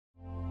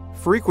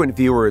Frequent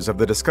viewers of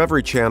the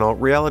Discovery Channel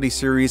reality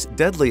series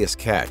Deadliest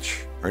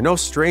Catch are no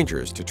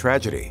strangers to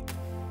tragedy.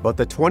 But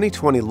the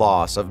 2020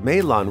 loss of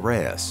Mahlon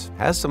Reyes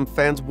has some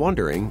fans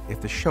wondering if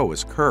the show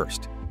is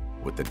cursed.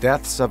 With the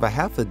deaths of a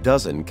half a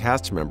dozen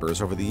cast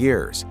members over the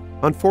years,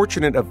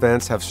 unfortunate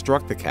events have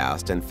struck the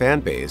cast and fan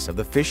base of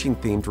the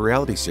fishing-themed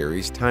reality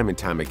series time and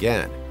time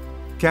again.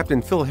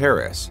 Captain Phil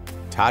Harris,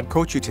 Todd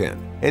Cochutin,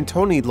 and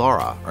Tony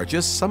Lara are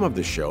just some of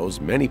the show's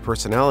many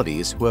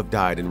personalities who have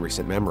died in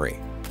recent memory.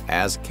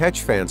 As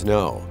Catch fans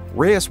know,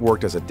 Reyes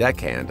worked as a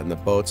deckhand on the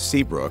boats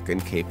Seabrook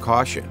and Cape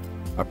Caution,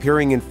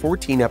 appearing in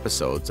 14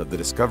 episodes of the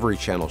Discovery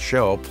Channel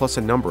show plus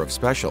a number of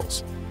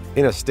specials.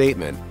 In a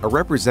statement, a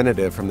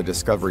representative from the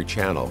Discovery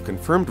Channel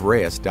confirmed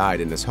Reyes died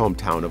in his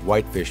hometown of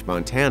Whitefish,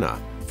 Montana,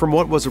 from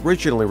what was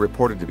originally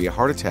reported to be a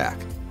heart attack.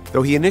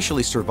 Though he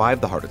initially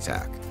survived the heart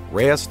attack,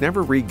 Reyes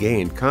never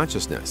regained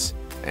consciousness,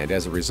 and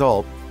as a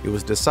result, it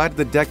was decided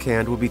the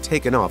deckhand would be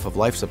taken off of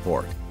life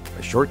support.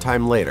 A short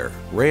time later,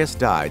 Reyes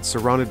died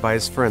surrounded by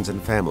his friends and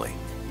family.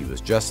 He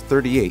was just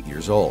 38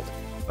 years old.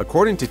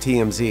 According to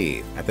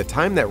TMZ, at the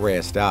time that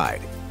Reyes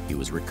died, he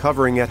was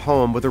recovering at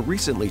home with a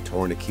recently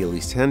torn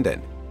Achilles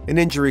tendon, an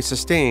injury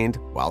sustained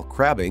while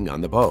crabbing on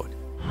the boat.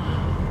 You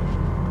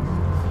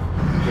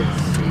can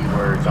see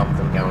where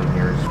something down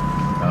here is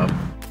up.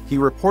 He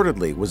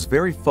reportedly was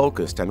very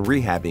focused on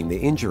rehabbing the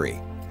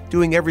injury,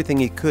 doing everything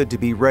he could to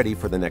be ready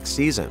for the next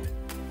season.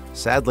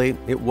 Sadly,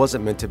 it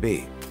wasn't meant to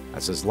be,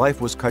 as his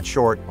life was cut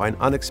short by an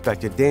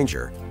unexpected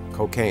danger: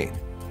 cocaine.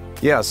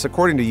 Yes,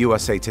 according to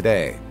USA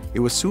Today, it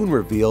was soon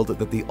revealed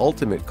that the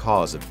ultimate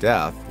cause of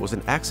death was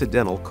an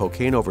accidental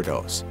cocaine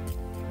overdose.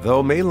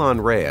 Though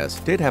Mahlon Reyes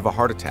did have a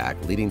heart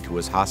attack leading to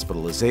his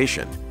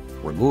hospitalization,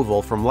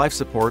 removal from life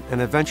support,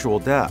 and eventual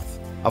death,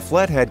 a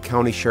Flathead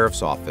County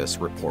Sheriff's Office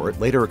report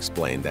later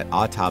explained that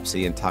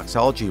autopsy and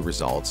toxicology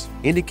results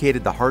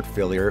indicated the heart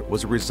failure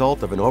was a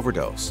result of an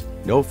overdose.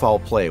 No foul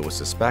play was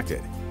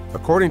suspected.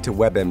 According to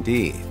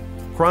WebMD,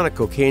 chronic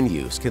cocaine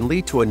use can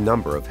lead to a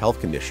number of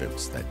health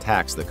conditions that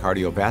tax the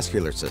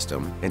cardiovascular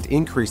system and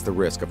increase the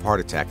risk of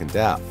heart attack and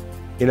death.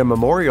 In a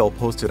memorial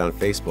posted on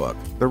Facebook,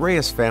 the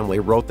Reyes family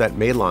wrote that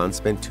Mahlon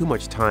spent too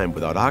much time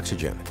without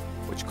oxygen,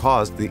 which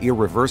caused the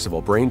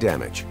irreversible brain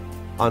damage.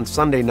 On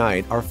Sunday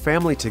night, our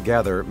family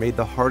together made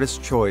the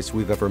hardest choice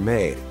we've ever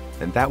made,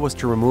 and that was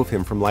to remove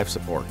him from life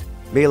support.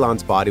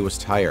 Mahlon's body was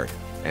tired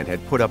and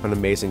had put up an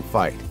amazing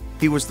fight.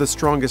 He was the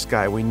strongest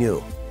guy we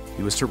knew.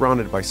 He was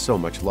surrounded by so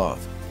much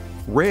love.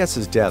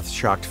 Reyes' death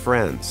shocked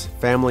friends,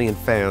 family, and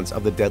fans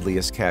of the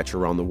Deadliest Catch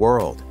around the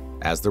world,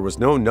 as there was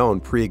no known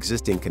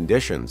pre-existing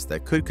conditions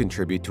that could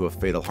contribute to a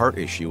fatal heart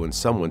issue in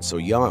someone so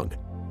young.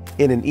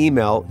 In an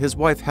email, his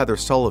wife Heather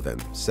Sullivan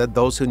said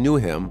those who knew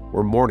him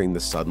were mourning the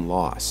sudden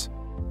loss.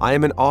 "I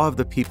am in awe of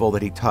the people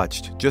that he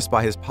touched just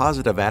by his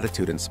positive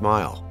attitude and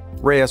smile.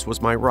 Reyes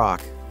was my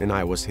rock, and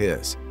I was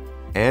his."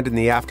 And in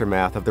the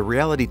aftermath of the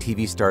reality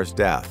TV star's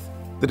death,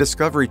 the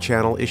Discovery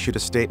Channel issued a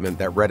statement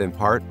that read in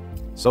part,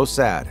 "So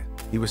sad.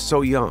 He was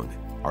so young.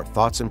 Our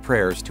thoughts and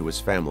prayers to his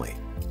family."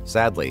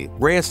 Sadly,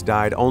 Reyes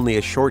died only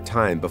a short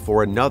time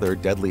before another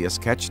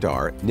Deadliest Catch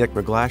star, Nick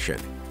McGlashan.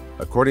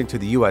 According to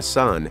the U.S.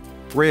 Sun,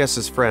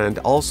 Reyes' friend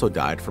also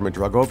died from a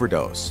drug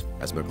overdose,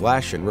 as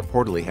McGlashan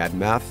reportedly had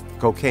meth,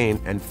 cocaine,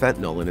 and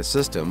fentanyl in his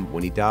system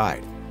when he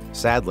died.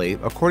 Sadly,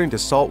 according to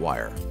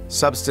Saltwire,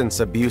 substance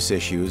abuse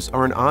issues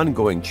are an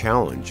ongoing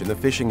challenge in the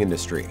fishing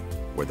industry,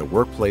 where the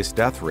workplace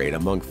death rate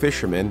among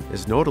fishermen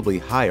is notably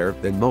higher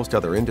than most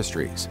other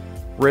industries.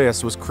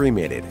 Reyes was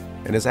cremated,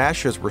 and his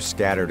ashes were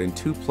scattered in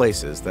two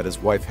places that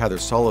his wife Heather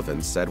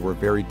Sullivan said were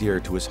very dear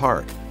to his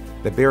heart: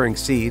 the Bering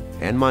Sea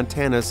and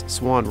Montana's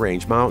Swan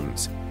Range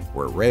Mountains,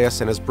 where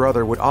Reyes and his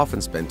brother would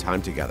often spend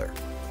time together.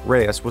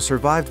 Reyes was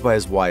survived by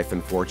his wife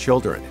and 4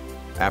 children.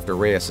 After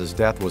Reyes'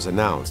 death was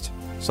announced,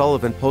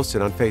 Sullivan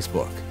posted on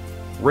Facebook,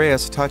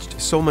 "Reyes touched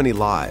so many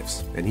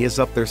lives, and he is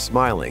up there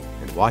smiling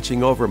and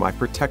watching over my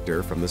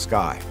protector from the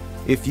sky.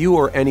 If you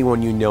or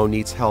anyone you know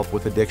needs help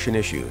with addiction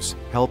issues,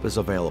 help is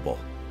available.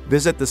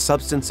 Visit the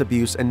Substance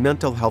Abuse and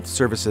Mental Health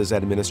Services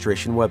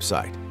Administration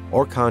website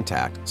or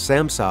contact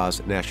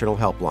SAMHSA's National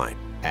Helpline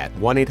at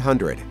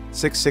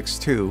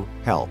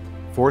 1-800-662-HELP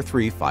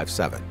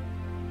 4357.